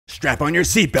Strap on your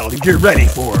seatbelt and get ready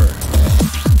for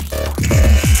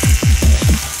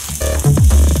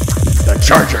the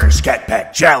Charger Scat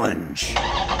Pack Challenge.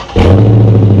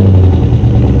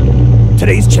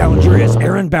 Today's challenger is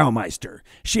Erin Baumeister.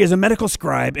 She is a medical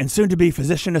scribe and soon-to-be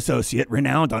physician associate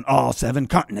renowned on all 7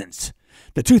 continents.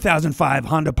 The 2005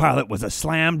 Honda Pilot was a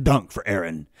slam dunk for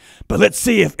Erin. But let's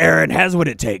see if Erin has what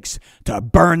it takes to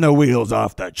burn the wheels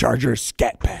off the Charger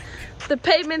Scat Pack. The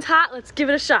pavement's hot, let's give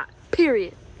it a shot.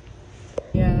 Period.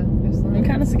 Yeah. I'm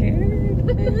kind of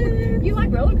scared. You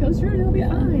like roller coasters? It'll be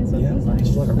fine. So Yeah, like.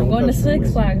 I'm going to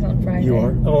Six Flags on Friday. You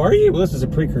are? Oh, are you? Well, this is a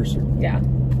precursor. Yeah.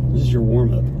 This is your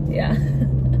warm-up. Yeah.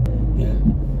 Yeah.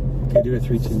 Okay, do a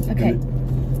 3, 2. Okay. Okay,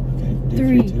 do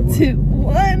 3, 2,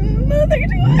 1. No, 3,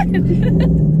 2, 1.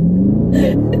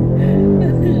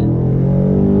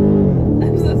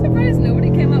 I'm so surprised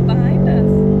nobody came up behind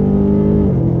us.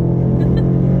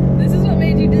 This is what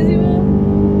made you dizzy,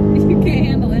 Mom? You can't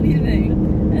handle anything.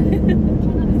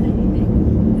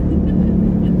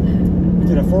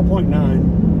 Did a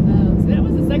 4.9. So that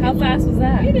was the second. How fast was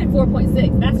that? You did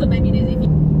 4.6. That's what made me dizzy.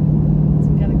 It's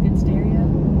got a good stereo.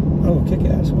 Oh,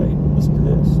 kick-ass. Wait, listen to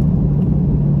this.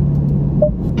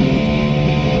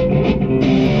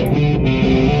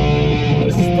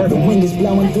 This is perfect. The wind is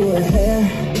blowing through her hair.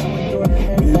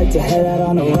 We like to head out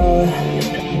on the road.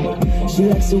 She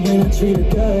likes it when I treat her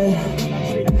good.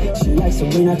 She likes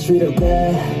it when I treat her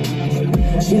bad.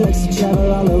 She likes to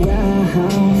travel all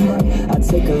around. I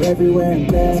take her everywhere in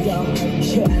bed.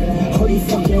 Yeah. Oh, you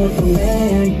fucking with a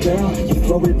man, girl. You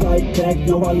throw it right back.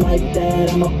 No, I like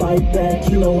that. I'ma bite back.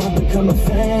 You know I've become a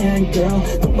fan, girl.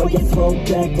 The way you throw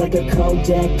back like a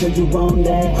Kodak. Girl, you own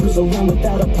that. Cruise around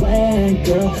without a plan,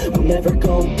 girl. We'll never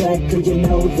go back. Girl, you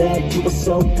know that. You were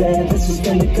so bad. Let's just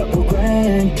spend a couple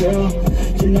grand, girl.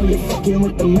 You know you're fucking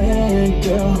with the man,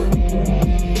 girl.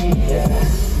 Yeah.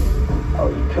 Oh,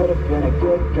 you could have been a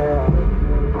good girl,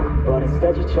 but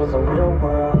instead you chose a real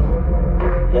world.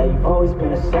 Yeah, you've always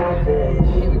been a savage.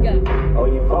 Here we go. Oh,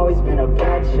 you've always been a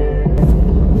bad chick.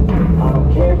 I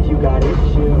don't care if you got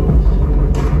issues.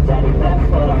 Daddy left,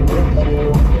 but I'm with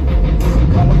you.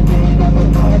 Come with me, never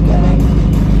part back.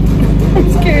 I'm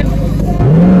scared.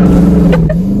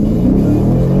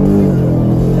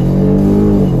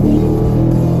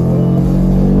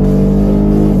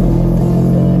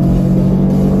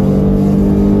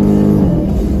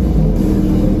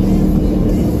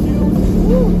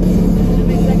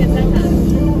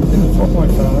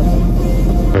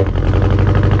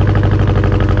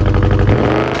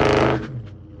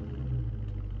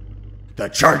 The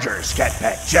Charger Scat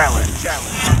Pack Challenge.